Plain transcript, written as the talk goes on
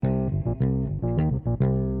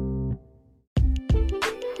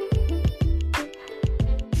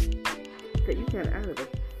kind of out of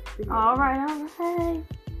it. All right.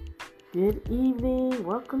 Good evening.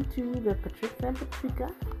 Welcome to the Patricia and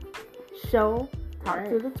Patricia show. Talk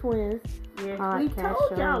to the twins. Yeah, we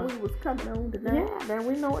told y'all we was coming on tonight. Yeah, then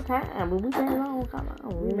we know what time, but we came on. Come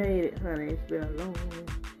on. We made it, honey. It's been a long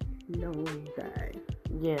time.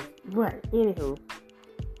 Yes, right. Anywho,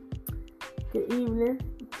 good evening.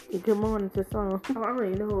 Good morning to some. Oh, I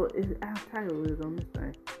already know what our title is on this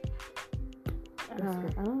thing. I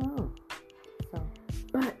don't know. So,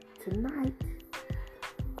 but tonight,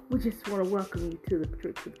 we just want to welcome you to the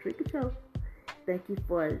Patricia Show. Thank you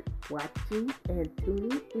for watching and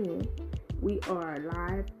tuning in. We are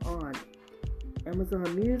live on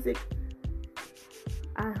Amazon Music,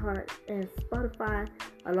 iHeart, and Spotify,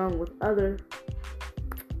 along with other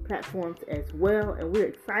platforms as well. And we're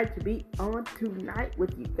excited to be on tonight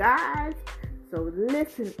with you guys. So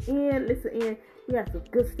listen in. We have some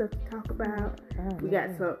good stuff to talk about. We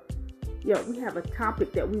got some, we have a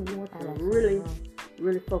topic that we want to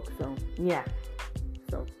really focus on. Yeah.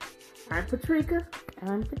 So I'm Patricia.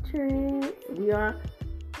 I'm Patricia. We are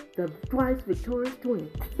the twice victorious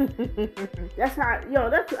twins. That's how,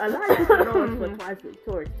 that's a lot of people know us for twice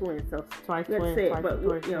victorious twins. So twice twins. Say it, but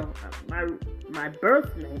my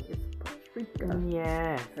birth name is Patricia.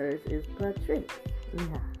 Yeah. Hers is Patricia.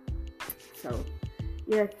 Yeah.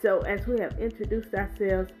 So as we have introduced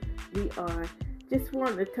ourselves, we are just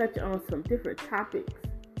wanting to touch on some different topics.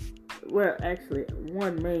 Well, actually,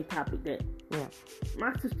 one main topic that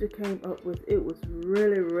my sister came up with. It was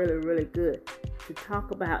really, really, really good to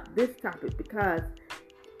talk about this topic because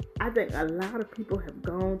I think a lot of people have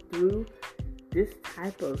gone through this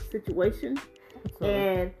type of situation. Absolutely.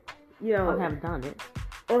 And, or have done it.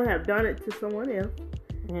 Or have done it to someone else.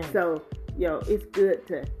 Yeah. So, it's good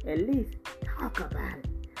to at least talk about it.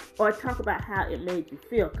 Or talk about how it made you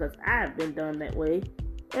feel, because I've been done that way.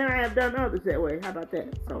 And I have done others that way. How about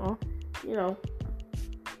that? So,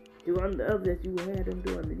 do unto others as you had them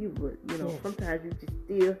do unto you. But, sometimes you just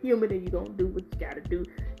still human and you don't do what you got to do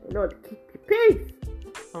in order to keep your peace.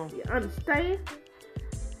 You understand?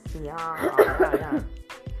 Yeah.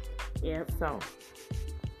 Yeah. So,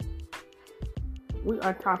 we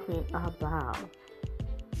are talking about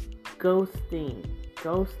ghosting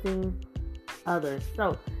others.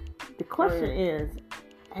 So, the question is,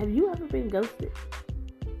 have you ever been ghosted?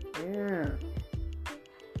 Yeah.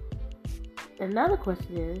 Another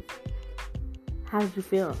question is, how did you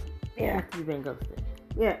feel after you've been ghosted?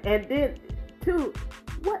 Yeah, and then, too,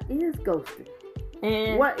 what is ghosting?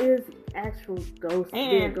 And what is actual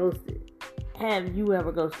being ghosted? Have you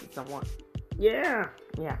ever ghosted someone? Yeah.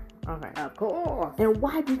 Yeah. Okay. Of course. And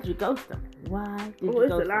why did you ghost them? Why did you ghost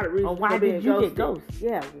them? It's a lot of reasons. Or why did you get ghosted?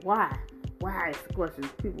 Yeah. Why? Why is the question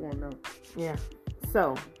people want to know. Yeah.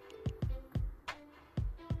 So,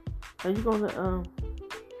 are you going to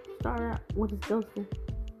start out what is ghosting?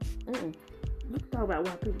 You can talk about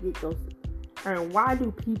why people get ghosted. And why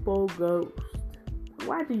do people ghost?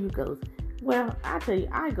 Why do you ghost? Well, I tell you,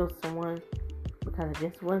 I ghost someone because I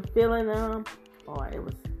just wasn't feeling them, or it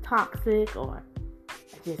was toxic, or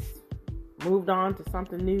I just moved on to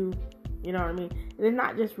something new. You know what I mean? And it's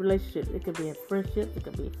not just relationships. It could be a friendship. It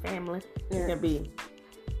could be family. It could be,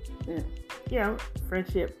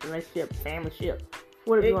 friendship, relationship, familyship.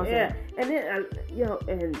 Whatever you want to say. And then,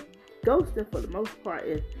 and ghosting for the most part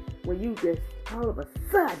is when you just all of a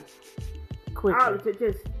sudden, quickly,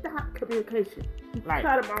 just stop communication. You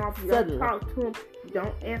cut them off. You don't talk to them. You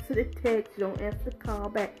don't answer the text. You don't answer the call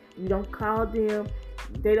back. You don't call them.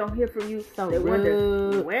 They don't hear from you. So they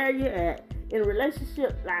wonder where you at. In a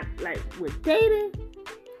relationship, like with dating,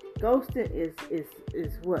 ghosting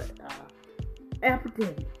is what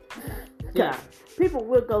epidemic. Yeah, people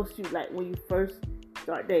will ghost you like when you first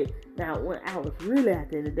start dating. Now, when I was really out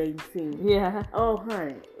there in the dating scene, oh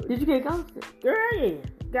honey, did you get ghosted? Girl, yeah,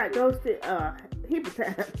 got ghosted heap of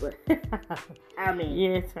times, but I mean,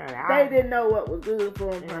 yes, they didn't know what was good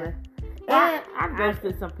for them, honey. And I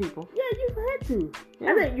ghosted some people. Yeah, you had to.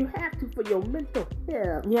 I think you have to for your mental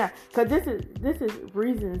health. Yeah, because this is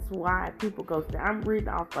reasons why people ghost. I'm reading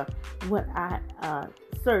off of what I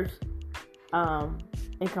searched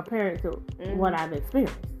and comparing it to what I've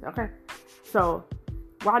experienced. Okay, so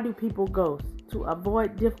why do people ghost? To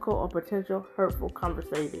avoid difficult or potential hurtful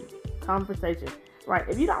conversation. Right?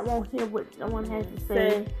 If you don't want to hear what someone has to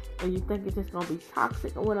say, and you think it's just gonna be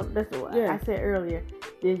toxic or whatever, that's what I said earlier.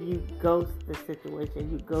 Then you ghost the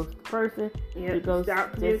situation. You ghost the person. You ghost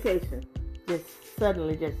stop communication. Just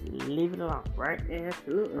suddenly just leave it alone, right? Yeah,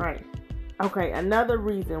 absolutely. Right. Okay, another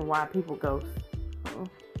reason why people ghost.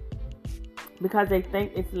 Because they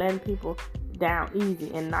think it's letting people down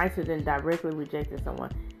easy and nicer than directly rejecting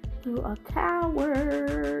someone. You a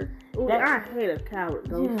coward. Ooh, I hate a coward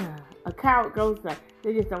ghost. Yeah, a coward ghost. Like,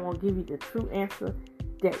 they just don't want to give you the true answer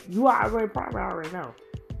that you probably already know.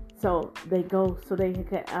 So they go so they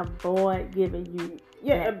can avoid giving you.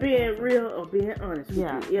 Yeah, being real or being honest with you.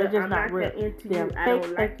 Yeah, they're just I'm not real. That into they're you. Fake, I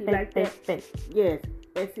don't like you like that. Fake. Yes.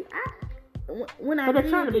 And see, when I but they're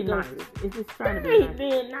trying to be nice. It's just trying to be nice.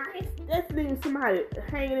 Being nice. That's leaving somebody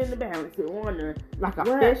hanging in the balance and wondering, like a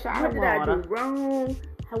fish out of water. What did I do wrong?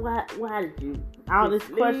 Why did you? All these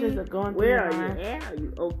questions are going through your mind. Where are you? Are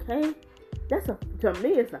you okay? To me,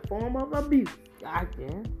 it's a form of abuse. I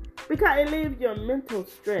guess. Because it leaves your mental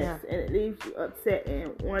stress and it leaves you upset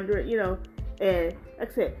and wondering, And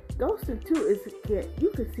like I said, ghosting too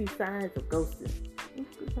you can see signs of ghosting.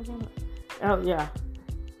 Oh yeah.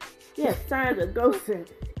 Yeah, signs of ghosting.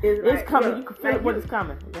 It's coming. You can feel when it's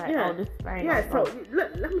coming. Like, yeah. Oh, this thing. Yeah. So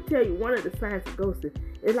let me tell you, one of the signs of ghosting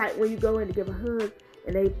is like when you go in to give a hug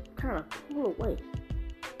and they kind of pull away.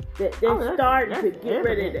 They're starting to get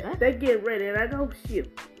ready. They get ready, and I go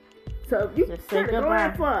shit. So if you just kind of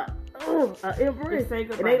going for an embrace, and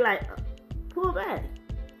they like pull back.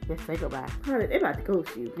 Just say goodbye. Honey, they about to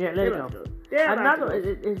ghost you. Yeah, let it go. Another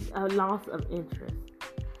is a loss of interest.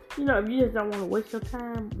 If you just don't want to waste your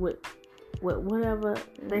time with whatever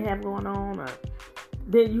they have going on, or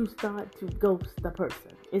then you start to ghost the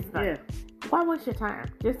person. It's like, why waste your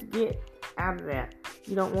time? Just get out of there.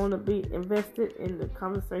 You don't want to be invested in the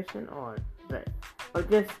conversation or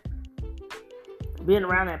just being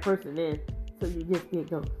around that person then, so you just get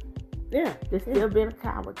ghosted. Yeah, they're still being a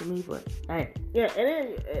coward to me, but hey. Yeah,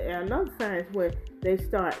 and then another sign is when they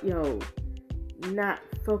start, not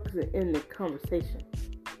focusing in the conversation.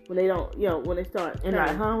 When they don't, when they start and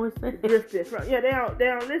like, what's that? Drifting from, they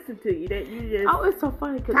don't listen to you. You just it's so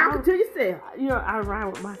funny because talking to yourself. I ride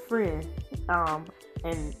with my friend,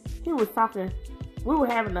 and he was talking. We were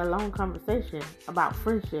having a long conversation about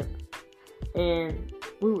friendship, and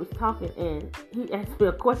we was talking, and he asked me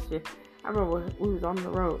a question. I remember we was on the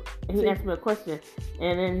road, and he asked me a question,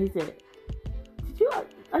 and then he said,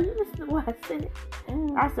 are you listening to what I said?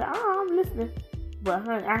 I said, I'm listening. But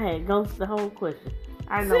honey, I had ghosted the whole question.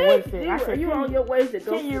 I know what he said. I said, you on your way to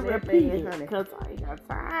go. Can you repeat it? Because I ain't got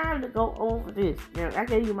time to go over this. I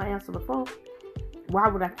gave you my answer before. Why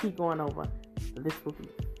would I keep going over this with you?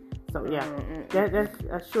 So yeah, that's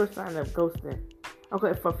a sure sign of ghosting.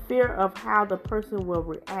 Okay, for fear of how the person will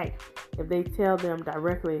react if they tell them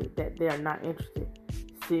directly that they are not interested.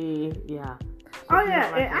 See, yeah. So and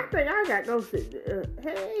I think I got ghosted.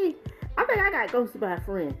 I think I got ghosted by a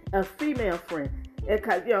friend, a female friend.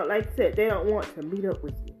 Because, like I said, they don't want to meet up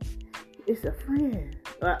with you. It's a friend,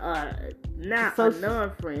 not a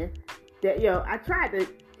non-friend. That, I tried to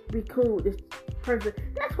be cool with this person.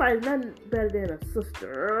 That's why it's nothing better than a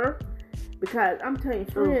sister. Because I'm telling you,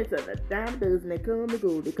 friends are the dime a dozen. They come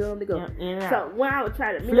to go. Yeah. So when I would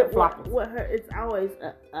try to meet up with her, it's always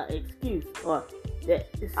an excuse. Or that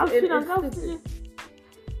she done ghosted you?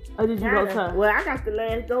 Or did you ghost her? Well, I got the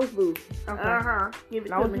last ghost boo. Okay. Give it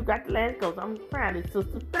to me. You got the last ghost. I'm proud of you,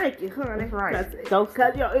 sister. Thank you, honey. That's right.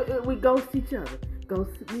 Because we ghost each other.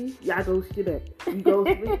 Ghost me, y'all ghost you back. You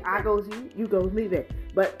ghost me, I ghost you, you ghost me back.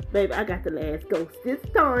 But baby, I got the last ghost this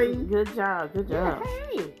time. Good job. Yeah,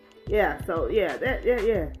 hey. Yeah. So yeah,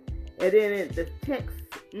 yeah. And then the text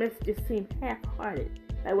messages seem half-hearted.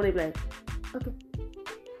 Like when they be like, okay.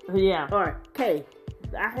 Yeah. Or K.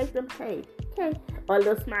 I hate them K. Or a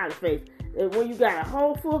little smiley face. And when you got a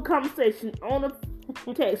whole full conversation on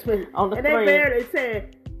the text message, on the and they barely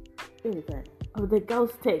say anything. Oh, they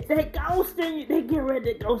ghost text. They ghosting you. They get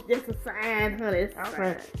ready to ghost. That's a sign, honey. It's a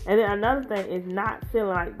sign. And then another thing is not feeling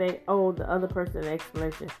like they owe the other person an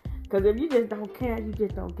explanation. Because if you just don't care, you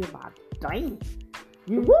just don't give a damn.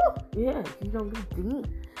 You don't give a damn.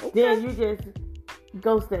 Okay. Then you just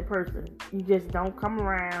ghost that person. You just don't come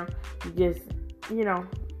around. You just, you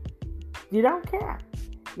don't care.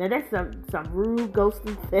 Now that's some rude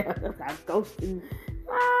ghosting stuff. That's ghosting.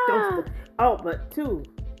 Oh, but two,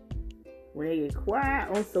 when they get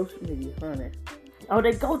quiet on social media, honey. Oh,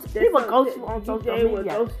 they ghost. People ghost you on social media. They will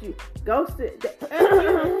ghost you. Ghosted.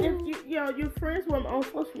 If you're friends with them on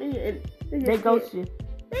social media, and they ghost you.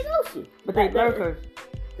 They ghost you. But they lurkers.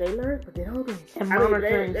 They lurk, but they don't go. And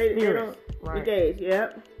monitoring spirits. They don't engage.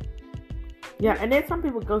 Yep. Yeah, and then some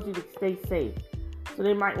people ghost you to stay safe. So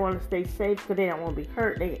they might want to stay safe because they don't want to be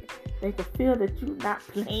hurt. They can feel that you're not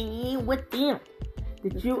playing with them.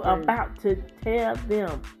 That you are about to tell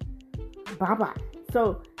them bye-bye.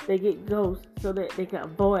 So they get ghosts so that they can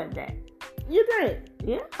avoid that. You think?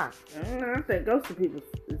 Yeah. I think ghosting people,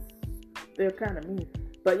 they're kind of mean.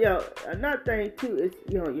 But, another thing, too, is,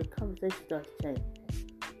 your conversation starts to change.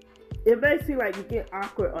 it may seem like you get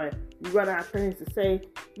awkward or you run out of things to say.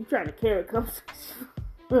 You trying to carry a conversation.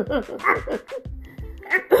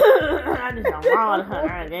 I just don't water her.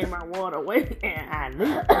 I gave my water away and I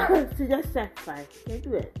leave. See, that's sacrifice. You can't do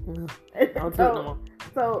that. Don't do it no more.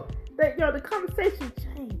 So, the conversation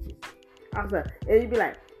changes. Also, and you be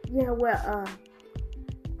like, yeah, well,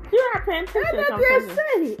 you're not paying attention to the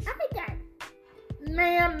conversation. I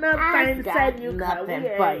got nothing to say to you. Nothing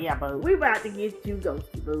but yeah, boo. We about to get you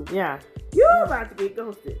ghosted, boo. Yeah. You about to get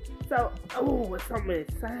ghosted. So, with so many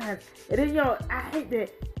signs. And then, I hate that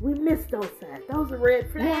we miss those signs. Those are red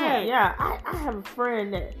flags. Yeah. I have a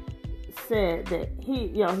friend that said that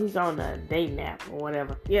he's on a dating app or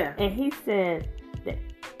whatever. Yeah. And he said that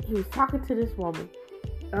he was talking to this woman.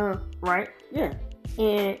 Right? Yeah.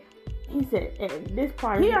 And he said at this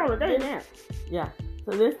part he on a dating app. Yeah.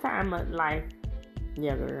 So this time of life,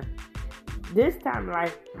 yeah, girl. This time of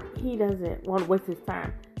life, he doesn't want to waste his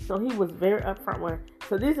time. So he was very upfront with her.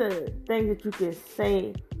 So these are things that you can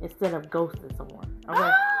say instead of ghosting someone. Okay?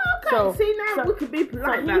 Oh, okay. So, see, now we could be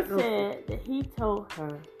polite. So he said that he told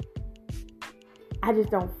her, I just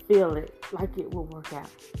don't feel it like it will work out.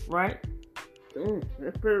 Right?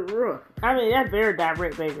 That's pretty rough. I mean, that's very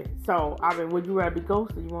direct, baby. So, would you rather be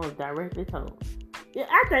ghosted? You want to directly tell him? Yeah,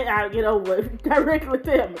 I think I'll get over it. Directly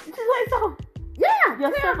tell me. She's like, so, yeah,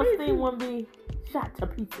 your self-esteem wouldn't be shot to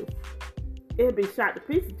pieces. It'll be shot to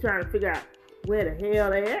pieces trying to figure out where the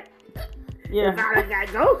hell they at. Yeah. If I got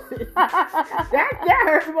ghosted. that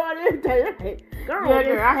hurt more than anything. Hey, go on, yeah,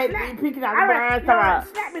 girl, I hate to be peeking out the blind spot.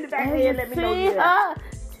 Slap me in the back of the head, let me know you her?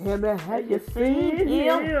 Tell me, have you seen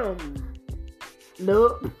him?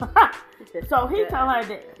 Nope. So he told her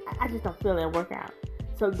that I just don't feel it work out.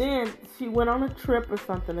 So then she went on a trip or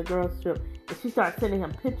something, a girl's trip, and she started sending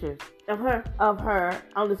him pictures of her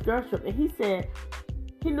on this girl's trip. And he said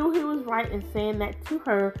he knew he was right in saying that to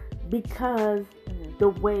her because the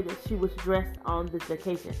way that she was dressed on this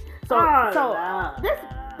vacation. So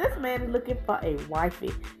this man is looking for a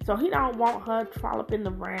wifey. So he don't want her trolloping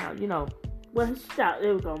around, Well, she thought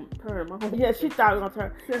it was going to turn him on. Yeah, she thought it was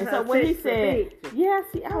going to turn. And so when he said, yeah,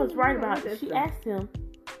 see, I was right about it. She asked him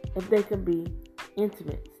if they could be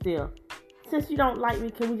intimate still. Since you don't like me,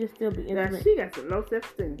 can we just still be intimate? Now, she got some low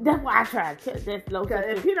self-esteem. That's why I tried to tell that's low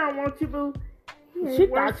self-esteem. If he don't want you, boo, she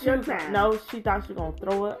thought she was going to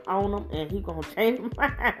throw it on him and he going to change his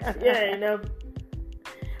mind. Yeah,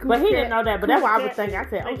 But he didn't know that. But that's what I was thinking. I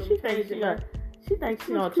said, she thinks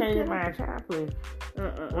she going to change his mind. Child, please.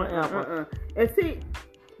 And see,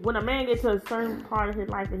 when a man gets to a certain part of his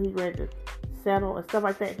life and he's ready to settle and stuff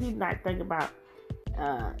like that, he's not thinking about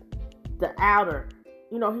the outer.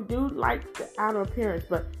 He do like the outer appearance,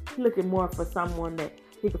 but he's looking more for someone that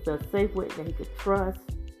he could feel safe with, that he could trust,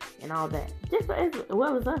 and all that. Just as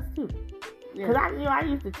well as us too. Because I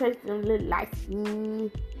used to chase them little light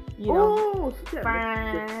skin,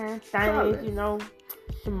 fine things,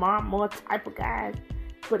 smart, more type of guys.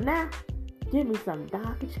 But now, give me some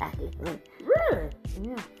dark chocolate. Really?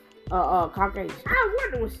 Yeah. Caucasian. I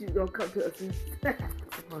wonder when she's gonna come to us.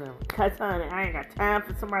 Whatever. Cause honey, I ain't got time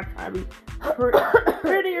for somebody trying to be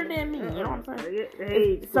prettier than me. You know what I'm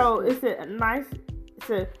saying? So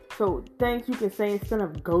so things you can say instead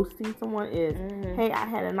of ghosting someone is, hey, I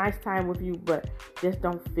had a nice time with you, but just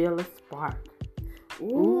don't feel a spark.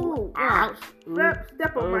 Ooh, ouch.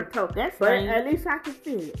 Step on my toe. But at least I can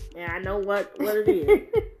feel it. And I know what it is.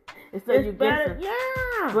 Instead you get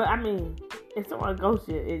yeah. But I mean, if someone ghosts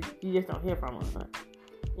you, you just don't hear from them.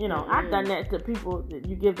 I've done that to people that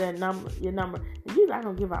you give your number. And usually I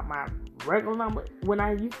don't give out my regular number. When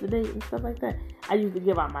I used to date and stuff like that, I used to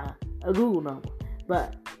give out a Google number.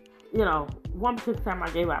 But, one particular time I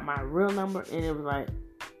gave out my real number and it was like,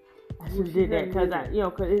 I should have did that because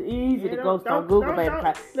because it's easy to ghost on Google, baby.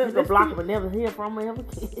 You can block them and never hear from them ever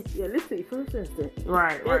again. Yeah, let's see. First instant.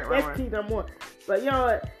 Right. Let's see no more. But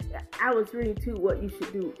I was reading too what you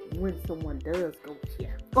should do when someone does ghost you.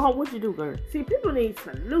 Oh, what you do, girl? See, people need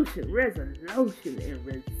solution, resolution, and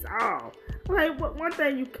resolve. Like, one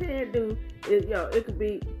thing you can do is, it could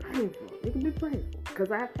be painful. It can be painful because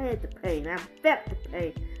I've had the pain. I've felt the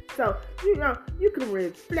pain. So, you can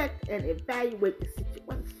reflect and evaluate the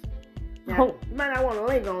situation. Now, you might not want to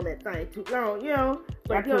linger on that thing too long,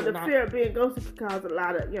 but the fear of being ghosted can cause a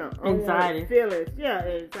lot of, anxiety feelings. Yeah,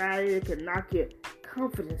 anxiety can knock your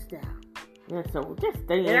confidence down. Yeah, so just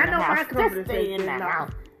stay in the house. And I know my confidence stay in the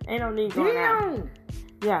house. Ain't no need going out.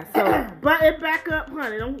 Yeah, so but it back up,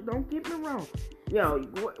 honey. Don't get me wrong.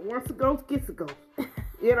 Once a ghost gets a ghost.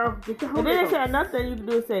 Get the whole. And then another thing you can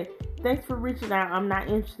do is say, thanks for reaching out. I'm not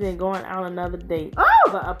interested in going out another date. Oh!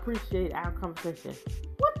 But appreciate our conversation.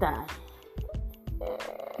 What the?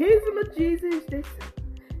 He's a Jesus. This.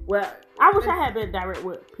 Well, I wish I had been direct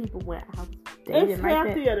with people when I was dating. It's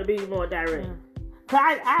healthier to be more direct.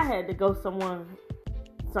 Cause I had to go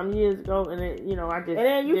some years ago, and then, you know, I just. And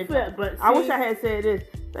then you felt, but see, I wish I had said this.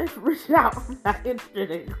 Let's reach out. I'm not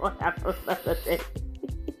interested in going out for another day.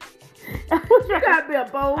 You gotta be a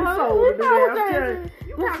bold soul to do that.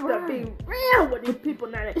 You have to be real with these people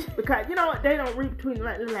now, because you know what, they don't read between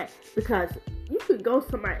like because you could go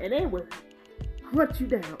somebody and they will hunt you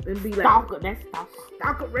down and be like stalker. That's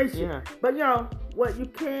stalker ratio. Yeah. But you know what you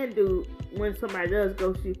can do when somebody does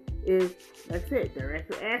ghost you is, that's it,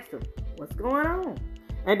 directly ask them what's going on.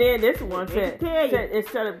 And then this one said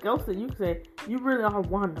instead of ghosting, you can say, you really are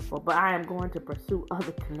wonderful, but I am going to pursue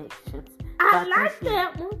other connections. I like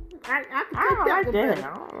that one. I don't like that.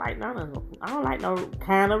 I don't like none of them. I don't like no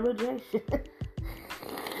kind of rejection.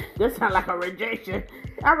 This sounds like a rejection.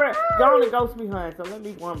 You only ghost me, honey, so let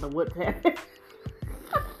me wonder what's happening.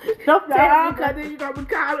 Don't tell me, because then you're going to be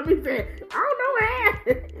calling me saying, I don't know what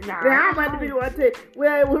happened. Now I'm about to be the one to tell you,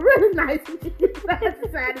 well, it was really nice. I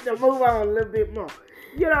decided to move on a little bit more.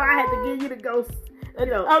 You know, I had to give you the ghost. You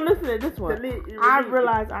know, listen to this one. I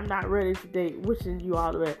realize I'm not ready to date. Wishing you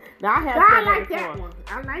all the best. Now I have. I like that one.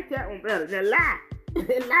 I like that one better. Now lie.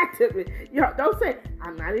 Lie to me. You know, don't say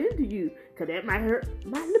I'm not into you, because that might hurt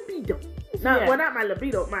my libido. No, well, not my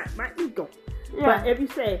libido, my ego. Yeah. But if you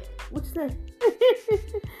say, what you say?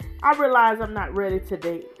 I realize I'm not ready to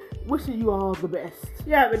date. Wishing you all the best.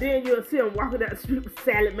 Yeah, but then you'll see him walking down the street with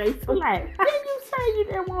Salad Mason. Like, didn't you say you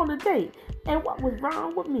didn't want to date? And what was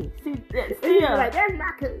wrong with me? See, still, like, that's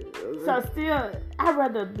my cousin. So still, I'd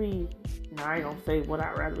rather be, no, I ain't gonna say what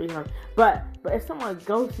I'd rather be, but if someone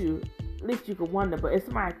goes to you, at least you can wonder. But if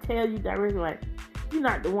somebody tell you directly, like, you're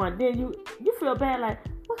not the one, then you feel bad, like,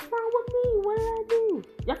 what's wrong with me? What did I do?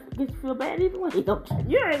 Y'all get you feel bad either way. You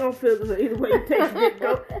ain't gonna feel good either way you take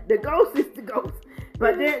it. The ghost is the ghost.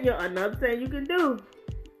 But then, you know, another thing you can do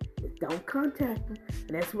is don't contact them.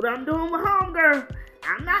 And that's what I'm doing with homegirl.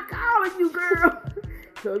 I'm not calling you, girl.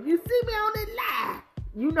 So if you see me on the live,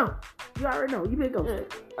 you know. You already know. You been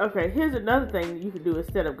ghosted. Okay, here's another thing you can do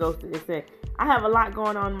instead of ghosting. Is say, I have a lot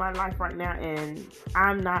going on in my life right now, and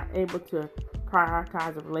I'm not able to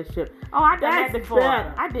prioritize a relationship. Oh, I did that before.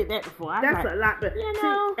 Better. I did that before. That's a lot better. You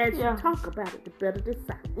know, see, as you talk about it, the better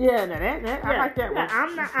decide. Yeah, no, I like that one.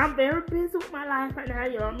 I'm very busy with my life right now.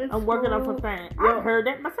 You know, I'm working on some things. I heard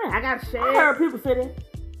that myself. I got share. I heard people say that.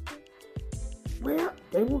 Well,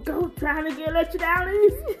 they will go trying to let you down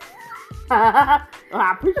easy. I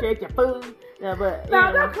appreciate your food. Yeah, but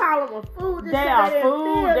don't call them a food. They are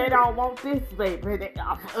food. They don't want this, baby. They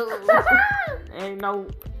are food. Ain't no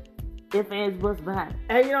if ands buts behind.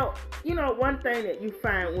 And you know one thing that you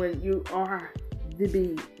find when you are to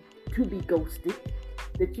be ghosted,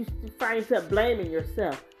 that you find yourself blaming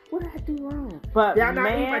yourself. What did I do wrong? But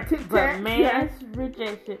man's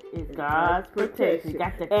rejection is God's protection. You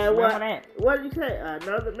got to remember that. What did you say?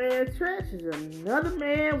 Another man's trash is another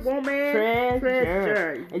man, woman,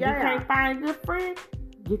 treasure. And you can't find a good friend,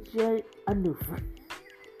 get you a new friend.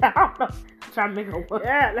 I don't know. Trying to make it work.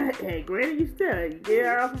 Yeah, like, hey, granny, you get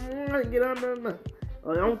off one and get on another.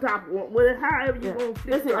 Or on top of one, however you want to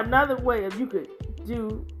Listen, another way you could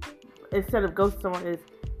do, instead of ghost someone, is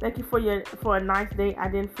thank you for a nice date. I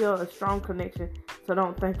didn't feel a strong connection, so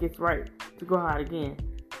don't think it's right to go out again.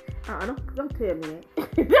 Don't tell me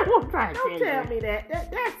that. Don't tell me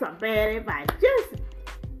that. That's some bad advice. Just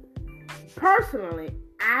personally,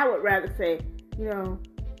 I would rather say,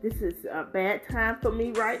 this is a bad time for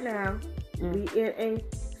me right now to be in a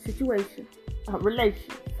situation, a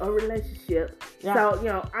relationship. Yeah. So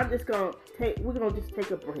we're gonna just take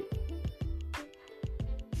a break.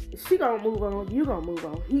 She gonna move on, you gonna move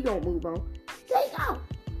on, he gonna move on. There you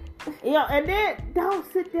go. And then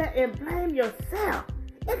don't sit there and blame yourself.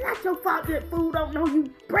 It's not your fault that fool don't know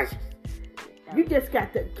you precious. You just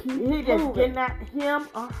got to keep moving. Just getting out him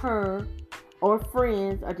or her or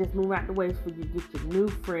friends or just move out the way so you get your new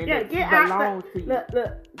friend that belongs to you. Look,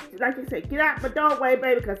 like you said, get out the doorway,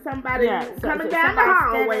 baby, because somebody coming down the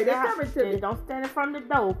hallway. They're coming to you. Don't stand in front of the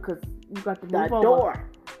door because you got to move the over. Door.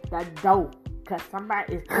 The door. Because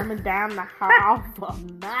somebody is coming down the hall for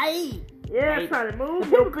me. Yeah, trying to move.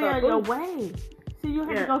 People be on your way. See, you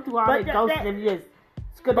have to go through all that ghosting and you just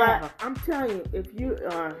skedaddle. But I'm telling you, if you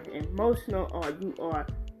are emotional or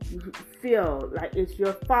you feel like it's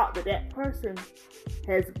your fault that person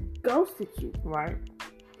has ghosted you, right,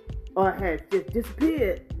 or has just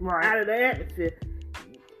disappeared out of the atmosphere,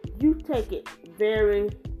 you take it very,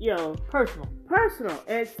 personal.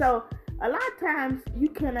 And so, a lot of times you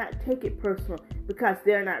cannot take it personal because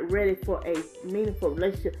they're not ready for a meaningful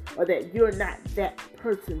relationship, or that you're not that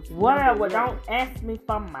person's whatever. Don't ask me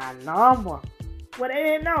for my number. Well, they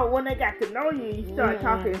didn't know. When they got to know you, you start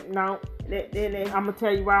talking. No. Then I'm going to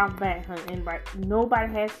tell you right off the bat, honey.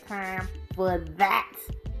 Nobody has time for that.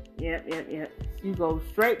 Yep. You go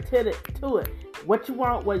straight to it. What you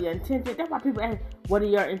want, what your intention. That's why people ask, what are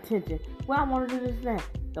your intentions? Well, I want to do this and that.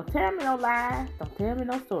 Don't tell me no lies. Don't tell me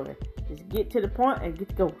no story. Just get to the point and get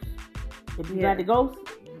the ghost. If you got the ghost,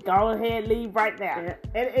 go ahead, leave right now. Yeah.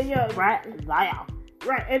 And you know, right now.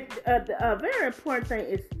 Right. And a very important thing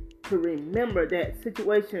is to remember that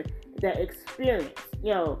situation, that experience.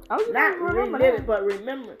 You know, not relive it, but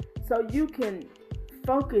remember, so you can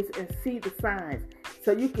focus and see the signs.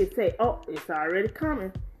 So you can say, oh, it's already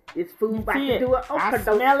coming. This food about to do it. I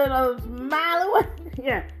smell it a mile away.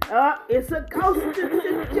 Yeah. It's a ghost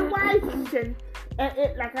situation. And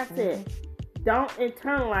it, like I said, don't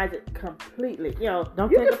internalize it completely. You know,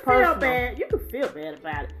 don't you take can it personal. feel bad. You can feel bad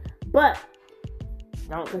about it, but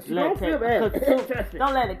don't feel bad. Trust me.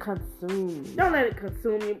 Don't let it consume you. Don't let it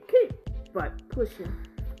consume you. Keep pushing.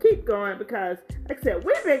 Keep going, because, like I said,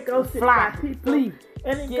 we've been ghosted by people. Please.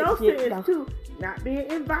 And then ghosting is too not being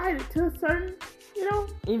invited to a certain,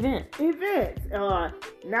 events, or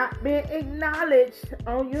not being acknowledged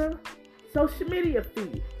on your social media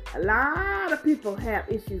feed. A lot of people have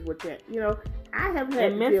issues with that. I have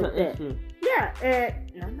had mental issues. Yeah,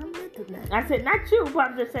 and no mental. I said not you, but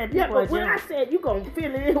I'm just saying people. Yeah, but when I said you gonna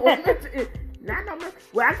fill it in with mental, not no mental.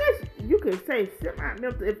 Well, I guess you can say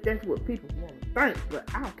semi-mental if that's what people want to think, but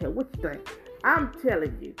I don't care what you think. I'm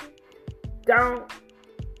telling you, don't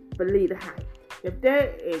believe the hype. If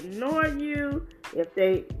they ignore you, if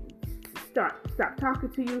they stop talking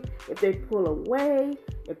to you, if they pull away,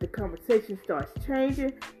 if the conversation starts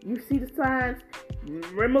changing, you see the signs,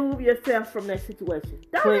 remove yourself from that situation.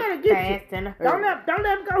 Don't let it get you. Don't let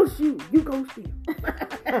them ghost you. You ghost you.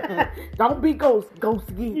 Don't be ghost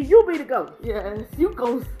again. You be the ghost. Yes, you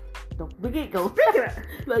ghost. Don't get ghost.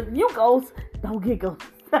 Like you ghost, don't get ghost.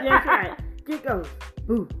 Yeah, that's right. Get ghost.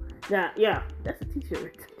 Boo. Now, yeah, that's a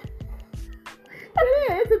t-shirt.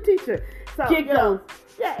 It's a t-shirt. So, get ghost.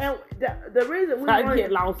 Yeah, and the reason we want to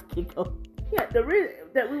get lost, get ghost. Yeah, the reason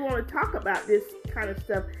that we want to talk about this kind of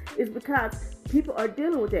stuff is because people are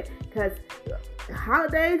dealing with that. Because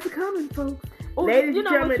holidays are coming, folks. Ooh, ladies and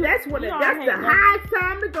gentlemen, that's the highest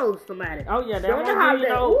time to ghost somebody. Oh yeah, that's the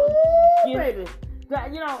holiday. Ooh, baby.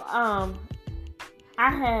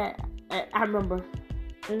 I remember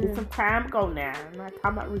it's some time ago now. I'm not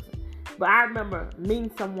talking about recent, but I remember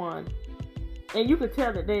meeting someone, and you could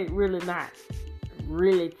tell that they're really not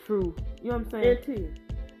really true. You know what I'm saying? Into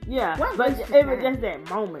yeah, but it was just that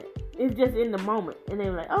moment. It's just in the moment, and they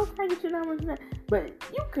were like, "Oh, can I get your number?" But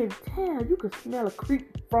you can tell, you can smell a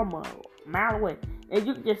creep from a mile away, and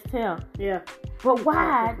you can just tell. Yeah. But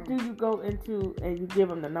why do you go into and you give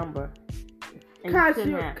them the number? Because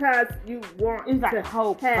you want it's like to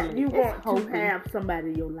have somebody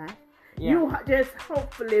in your life. Yeah. You just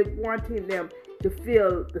hopefully wanting them to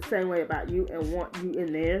feel the same way about you and want you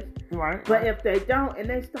in theirs. Right. But if they don't and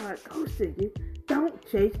they start ghosting you, don't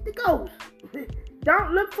chase the ghost.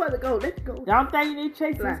 Don't look for the ghost. Let the ghost. Don't think you need to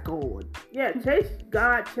chase this God. Yeah, chase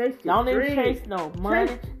God. Chase your dreams. Don't even chase no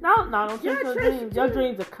money. No, don't chase your dreams. Your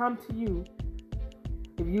dreams will come to you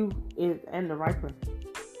if you is in the right place.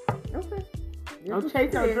 Okay. Don't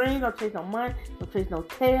chase no dreams. Don't chase no money. Don't chase no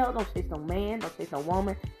tail. Don't chase no man. Don't chase no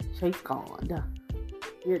woman. Chase God.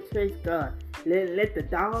 Yeah, chase God. Let the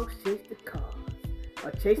dogs chase the cars.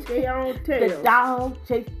 Or chase their own tail. The dog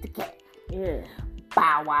chase the cat. Yeah.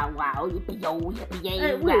 Bow wow wow, yippee yo, yippee yay.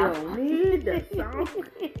 Hey, we don't need the song.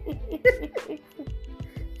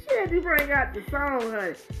 She had to bring out the song,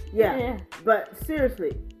 honey. Yeah. But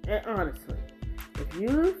seriously and honestly, if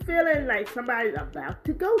you feeling like somebody's about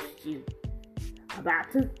to ghost you,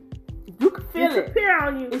 you can feel disappear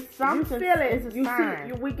on you. It's something. You feel it. It's a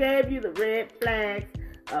sign. We gave you the red flags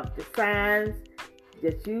of the signs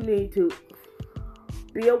that you need to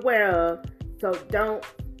be aware of. So don't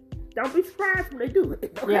be surprised when they do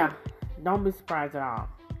it. Okay? Yeah, don't be surprised at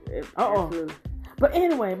all. But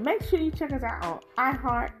anyway, make sure you check us out on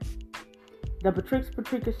iHeart, the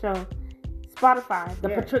Patricia Show, Spotify, the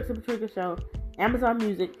Patricia Show, Amazon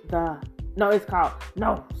Music,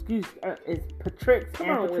 it's Patrix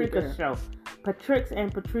and Patricia Show. Patrix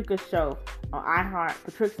and Patricia Show on iHeart,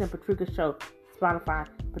 Patrix and Patricia Show, Spotify,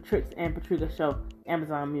 Patrix and Patricia Show,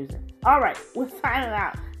 Amazon Music. Alright, we're signing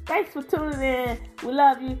out. Thanks for tuning in. We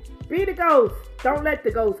love you. Be the ghost. Don't let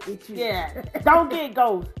the ghost get you. Yeah. Don't get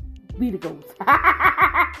ghost. Be the ghost.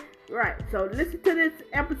 Right. So listen to this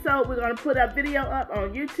episode. We're gonna put a video up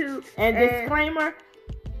on YouTube. And disclaimer: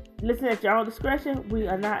 listen at your own discretion. We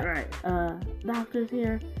are not doctors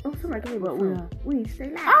here. Oh, somebody gave us we need to stay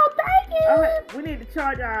live. Oh, thank you. All right, we need to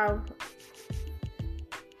charge our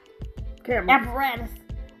camera apparatus.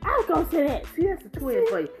 I was gonna say that. See, that's a twin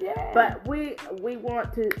for you. Yeah. But we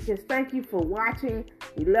want to just thank you for watching.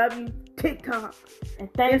 We love you. TikTok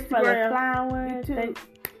and thanks Instagram, for the flowers. YouTube, thanks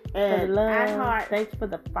and for the love. iHeart. Thanks for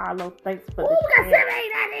the follow. Thanks for the. the. We got 7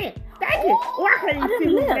 8 9 Thank you. Why can't you see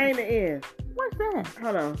whose name it is? What's that?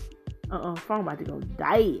 Hold on. Phone about to go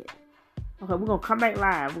dead. Okay, we're gonna come back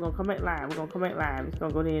live. It's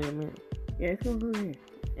gonna go there in a minute. Yeah, it's gonna go there.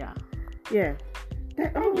 Yeah. Yeah.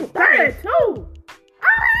 32. Oh,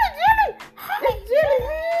 hey, Jilly.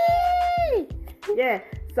 Hey. Yeah.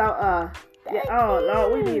 So, yeah. Oh,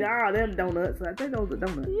 Lord, we need all them donuts. I think those are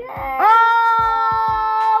donuts. Yeah.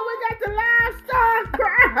 Oh, we got the livestock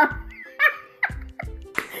crowd.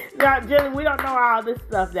 Now, Jilly, we don't know all this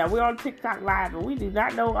stuff now. We're on TikTok Live, and we do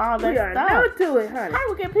not know all that stuff. We are new to it, honey. How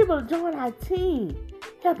do we get people to join our team?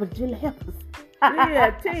 Help us, Jilly, help us. Yeah,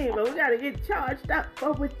 team, but we gotta get charged up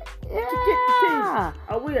to get the team.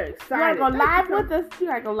 Oh, we are excited. You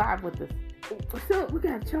gotta go live with us. So we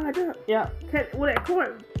gotta charge up. Yeah. Will that